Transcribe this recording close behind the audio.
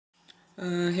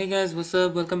Hey guys, what's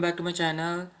up? Welcome back to my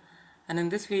channel. And in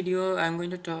this video, I'm going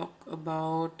to talk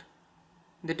about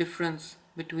the difference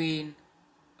between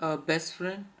a best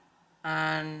friend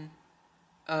and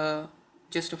uh,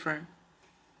 just a friend.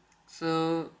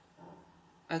 So,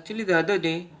 actually, the other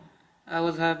day, I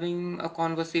was having a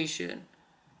conversation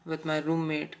with my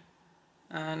roommate,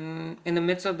 and in the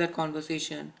midst of that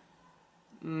conversation,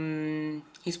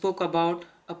 he spoke about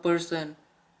a person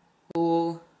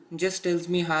who just tells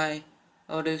me hi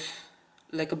or is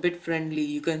like a bit friendly,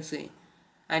 you can say.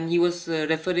 And he was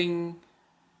referring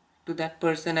to that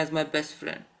person as my best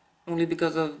friend only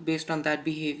because of based on that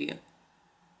behavior.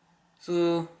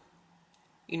 So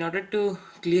in order to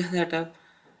clear that up,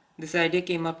 this idea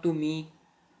came up to me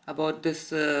about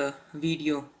this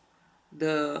video.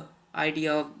 The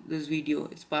idea of this video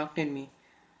it sparked in me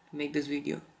to make this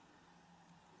video.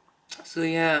 So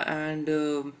yeah,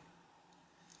 and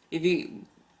if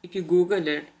you Google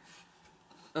it,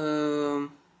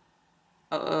 um,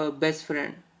 a best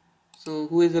friend. So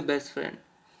who is a best friend?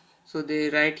 So they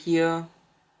write here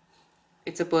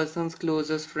it's a person's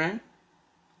closest friend,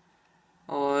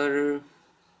 or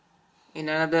in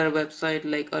another website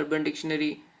like Urban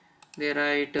Dictionary they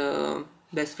write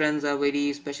best friends are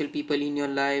very special people in your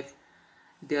life.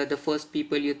 They are the first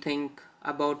people you think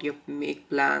about, you make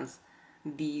plans.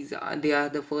 They are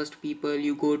the first people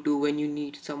you go to when you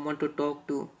need someone to talk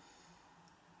to.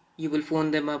 You will phone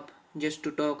them up just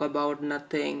to talk about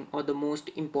nothing or the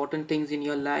most important things in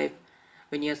your life.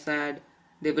 When you're sad,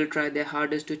 they will try their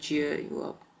hardest to cheer you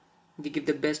up. They give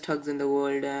the best hugs in the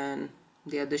world, and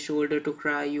they are the shoulder to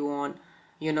cry you on.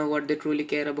 You know what, they truly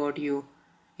care about you.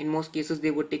 In most cases, they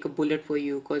would take a bullet for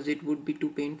you because it would be too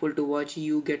painful to watch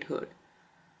you get hurt.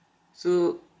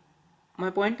 So, my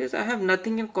point is, I have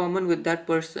nothing in common with that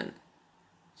person.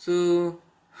 So,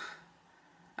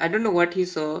 I don't know what he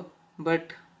saw,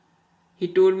 but he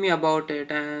told me about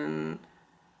it, and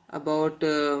about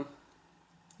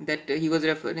that he was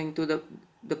referring to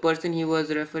the person he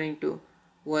was referring to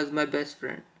was my best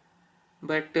friend.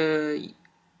 But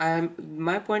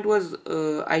my point was,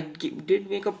 did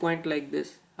make a point like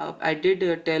this. I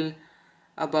did tell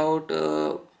about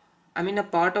I mean a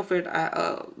part of it,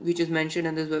 which is mentioned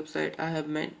in this website.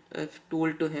 I've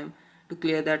told to him to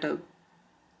clear that up.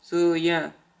 So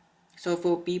yeah, so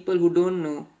for people who don't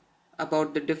know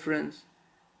about the difference,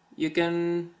 you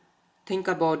can think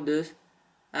about this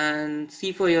and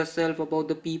see for yourself about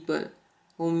the people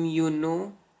whom you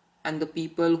know and the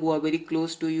people who are very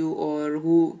close to you, or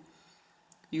who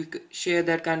you share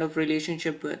that kind of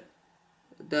relationship with.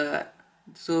 The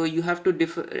So you have to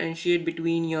differentiate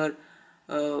between your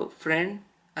friend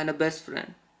and a best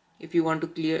friend if you want to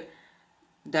clear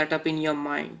that up in your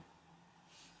mind.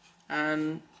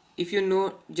 And if you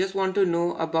know just want to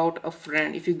know about a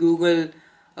friend, if you Google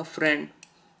a friend,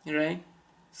 right?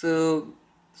 So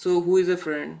who is a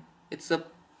friend? It's a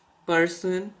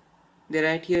person. They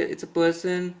write here it's a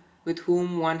person with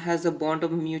whom one has a bond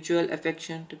of mutual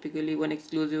affection, typically one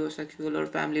exclusive or sexual or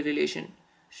family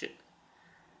relationship.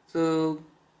 So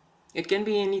it can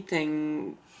be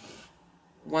anything: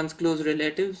 one's close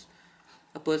relatives,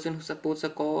 a person who supports a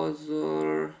cause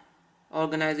or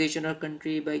organization or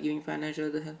country by giving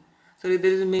financial help. So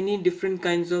there is many different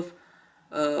kinds of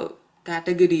uh,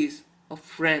 categories of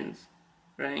friends,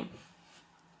 right?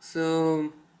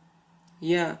 So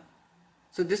yeah,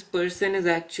 so this person is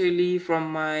actually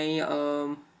from my,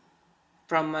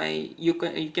 you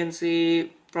can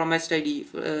say, from my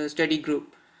study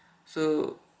group.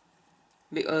 So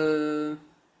uh,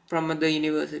 from the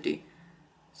university.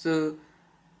 So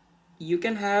you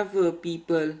can have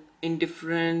people in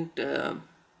different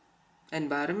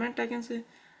environment, I can say,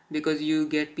 because you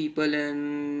get people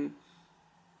in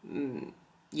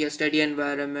your study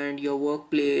environment, your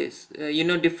workplace,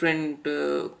 different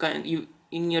kind you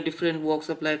in your different walks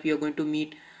of life. You're going to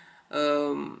meet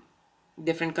um,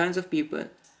 different kinds of people,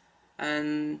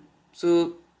 and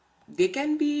so they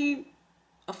can be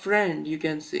a friend, you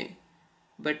can say.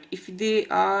 But if they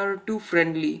are too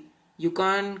friendly, you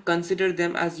can't consider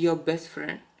them as your best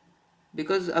friend,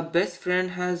 because a best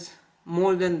friend has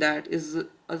more than that, is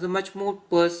as a much more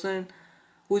person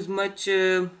who's much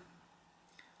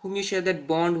whom you share that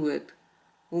bond with,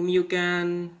 whom you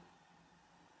can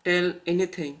tell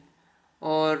anything,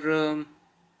 or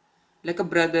like a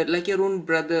brother, like your own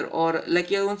brother, or like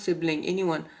your own sibling,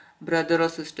 anyone, brother or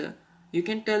sister. You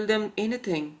can tell them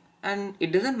anything, and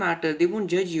it doesn't matter, they won't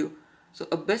judge you. So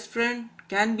a best friend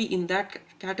can be in that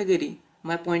category,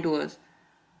 my point was.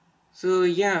 So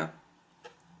yeah,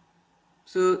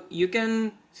 so you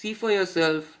can see for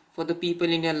yourself, for the people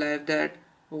in your life, that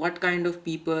what kind of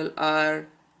people are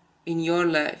in your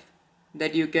life,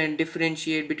 that you can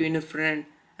differentiate between a friend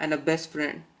and a best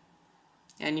friend,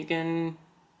 and you can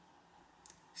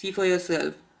see for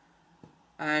yourself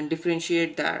and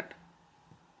differentiate that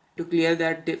to clear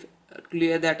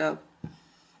that up.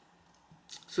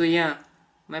 So yeah,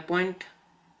 my point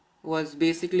was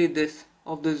basically this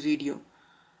of this video.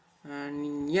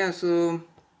 And yeah, so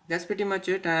that's pretty much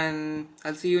it, and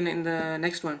I'll see you in the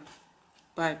next one.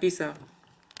 Bye, peace out.